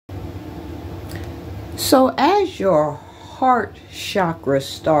So as your heart chakra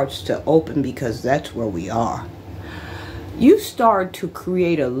starts to open, because that's where we are, you start to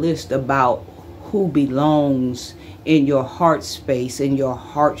create a list about who belongs in your heart space, in your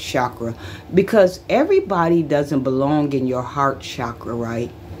heart chakra, because everybody doesn't belong in your heart chakra,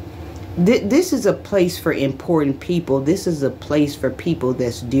 right? This is a place for important people. This is a place for people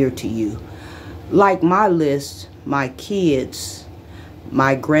that's dear to you. Like my list, my kids,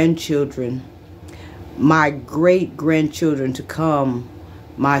 my grandchildren, my great-grandchildren to come,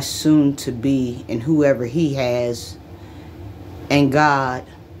 my soon-to-be, and whoever he has, and God.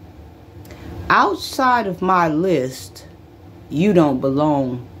 Outside of my list, you don't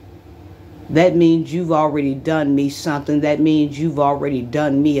belong. That means you've already done me something. That means you've already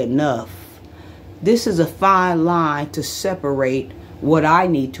done me enough. This is a fine line to separate what I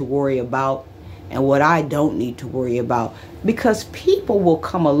need to worry about and what I don't need to worry about. Because people will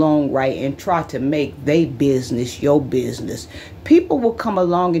come along, right, and try to make their business your business. People will come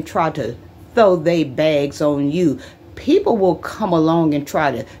along and try to throw their bags on you. People will come along and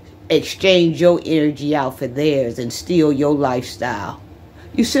try to exchange your energy out for theirs and steal your lifestyle.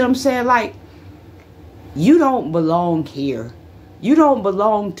 You see what I'm saying? Like, you don't belong here. You don't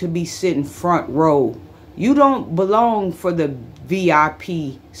belong to be sitting front row. You don't belong for the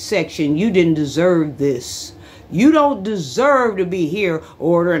VIP section. You didn't deserve this. You don't deserve to be here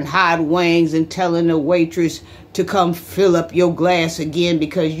ordering hot wings and telling the waitress to come fill up your glass again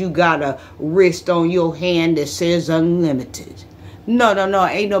because you got a wrist on your hand that says unlimited. No.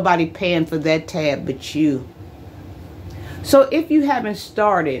 Ain't nobody paying for that tab but you. So if you haven't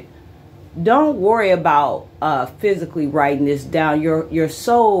started, don't worry about physically writing this down. Your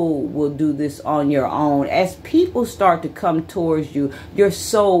soul will do this on your own. As people start to come towards you, your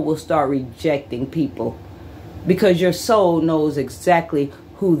soul will start rejecting people because your soul knows exactly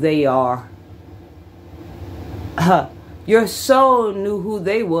who they are. Your soul knew who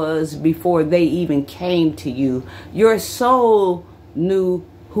they was before they even came to you. Your soul knew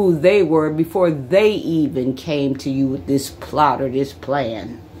who they were before they even came to you with this plot or this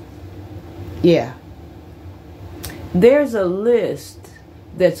plan. Yeah. There's a list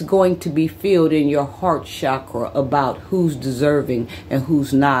that's going to be filled in your heart chakra about who's deserving and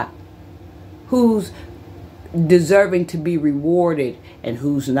who's not. Who's deserving to be rewarded and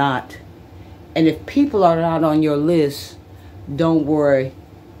who's not. And if people are not on your list, don't worry.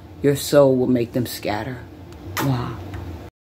 Your soul will make them scatter. Wow.